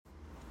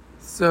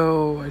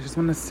So I just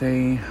want to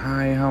say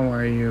hi, how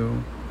are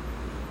you?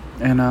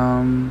 And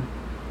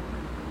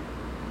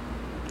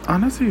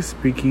honestly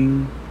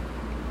speaking,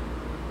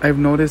 I've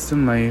noticed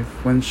in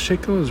life when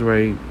shit goes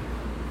right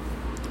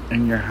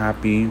and you're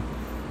happy.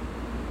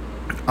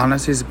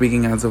 Honestly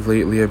speaking, as of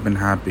lately, I've been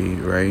happy,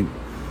 right?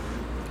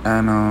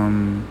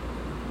 And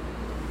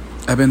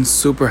I've been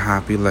super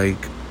happy.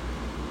 Like,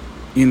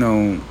 you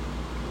know,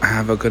 I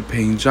have a good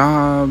paying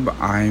job.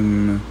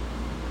 I'm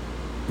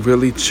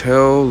really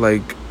chill.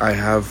 Like, I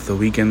have the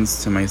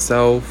weekends to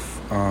myself.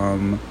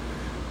 I'm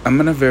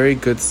in a very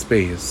good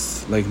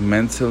space, like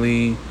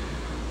mentally,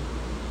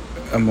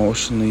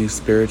 emotionally,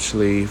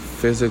 spiritually,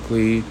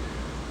 physically.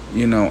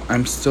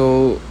 I'm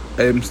still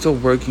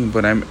working,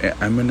 but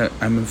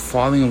I'm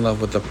falling in love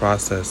with the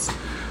process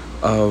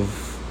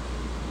of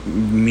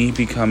me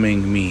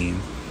becoming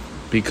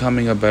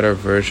a better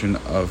version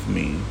of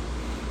me.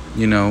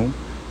 You know,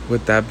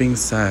 with that being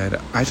said,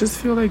 I just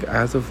feel like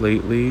as of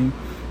lately,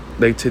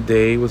 like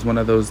today was one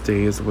of those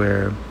days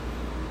where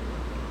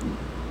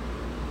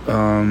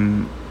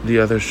the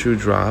other shoe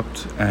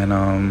dropped,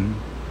 and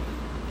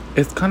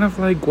it's kind of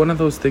like one of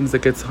those things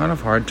that gets kind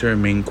of hard to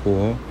remain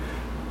cool,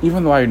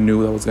 even though I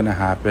knew that was gonna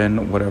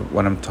happen.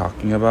 What I'm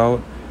talking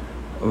about,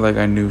 like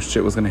I knew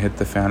shit was gonna hit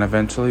the fan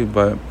eventually,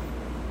 but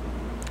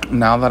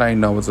now that I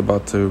know it's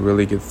about to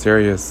really get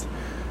serious,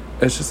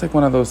 it's just like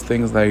one of those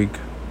things. Like,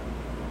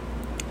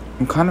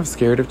 I'm kind of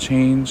scared of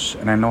change,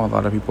 and I know a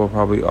lot of people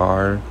probably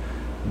are,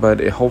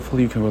 but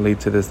hopefully you can relate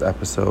to this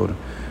episode.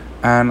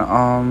 And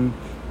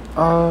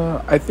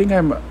I think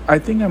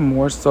I'm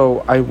more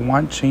so, I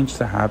want change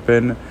to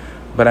happen,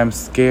 but I'm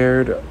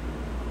scared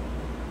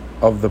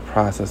of the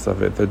process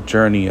of it, the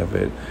journey of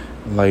it.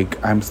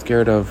 Like, I'm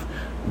scared of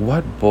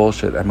what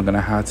bullshit I'm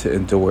gonna have to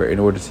endure in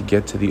order to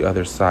get to the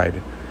other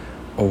side,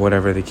 or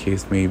whatever the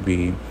case may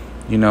be.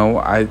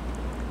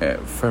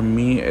 For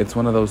me, it's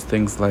one of those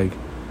things. Like,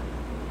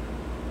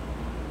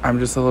 I'm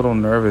just a little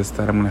nervous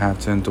that I'm gonna have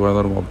to endure a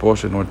little more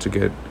bullshit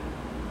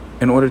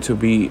in order to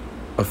be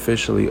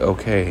officially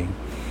okay.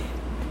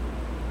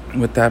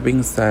 With that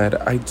being said,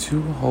 I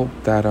do hope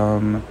that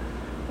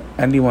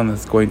anyone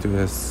that's going through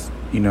this,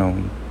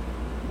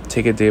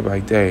 take it day by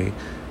day.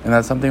 And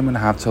that's something I'm gonna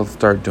have to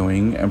start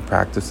doing and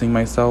practicing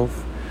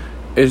myself.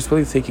 It's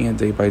really taking it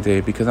day by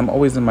day, because I'm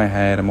always in my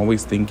head, I'm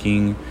always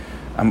thinking,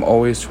 I'm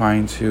always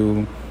trying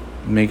to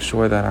make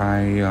sure that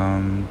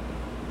I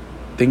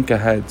think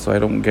ahead so I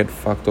don't get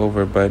fucked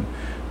over. But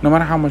no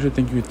matter how much you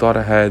think you thought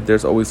ahead,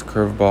 there's always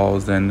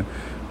curveballs and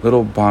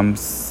little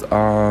bumps,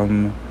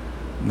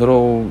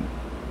 little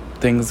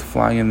things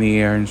flying in the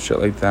air and shit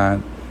like that.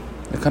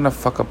 It kind of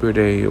fuck up your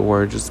day,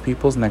 or just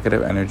people's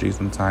negative energy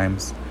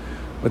sometimes.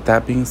 With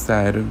that being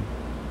said,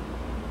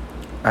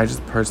 I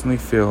just personally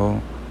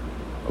feel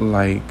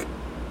like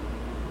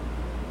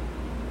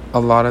a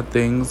lot of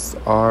things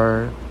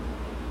are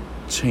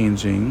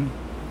changing,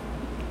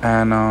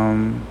 and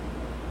I'm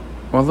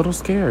a little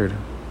scared.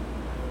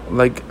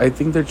 Like, I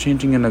think they're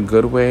changing in a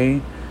good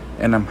way,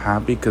 and I'm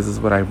happy because it's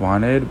what I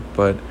wanted,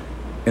 but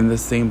in the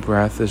same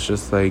breath, it's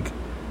just like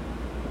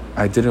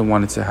I didn't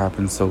want it to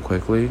happen so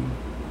quickly.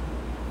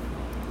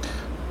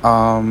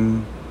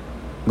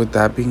 With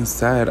that being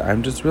said,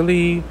 I'm just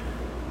really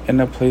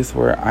in a place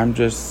where I'm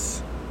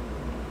just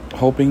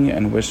hoping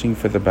and wishing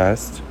for the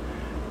best.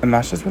 And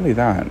that's just really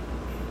that.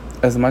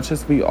 As much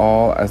as we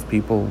all, as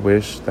people,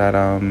 wish that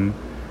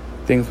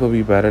things will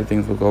be better,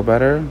 things will go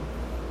better,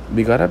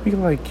 we gotta be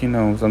like,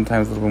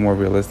 sometimes a little bit more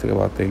realistic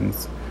about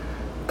things.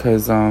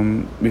 Because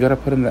we gotta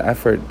put in the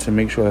effort to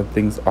make sure that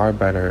things are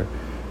better,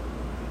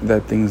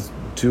 that things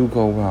do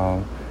go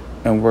well,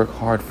 and work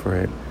hard for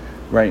it.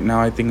 Right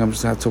now, I think I'm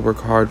just have to work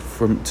hard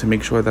to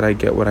make sure that I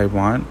get what I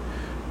want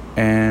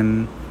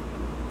and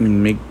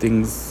make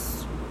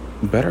things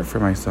better for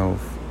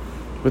myself.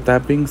 With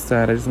that being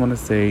said, I just want to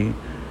say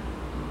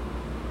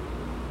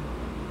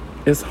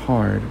it's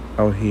hard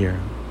out here,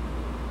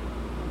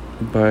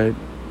 but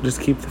just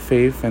keep the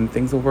faith and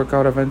things will work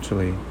out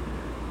eventually,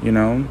 you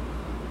know?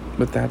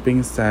 With that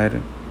being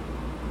said,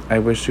 I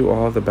wish you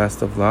all the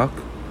best of luck,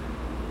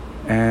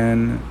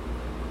 and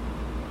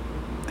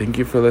thank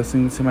you for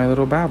listening to my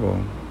little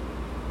babble.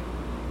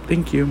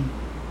 Thank you.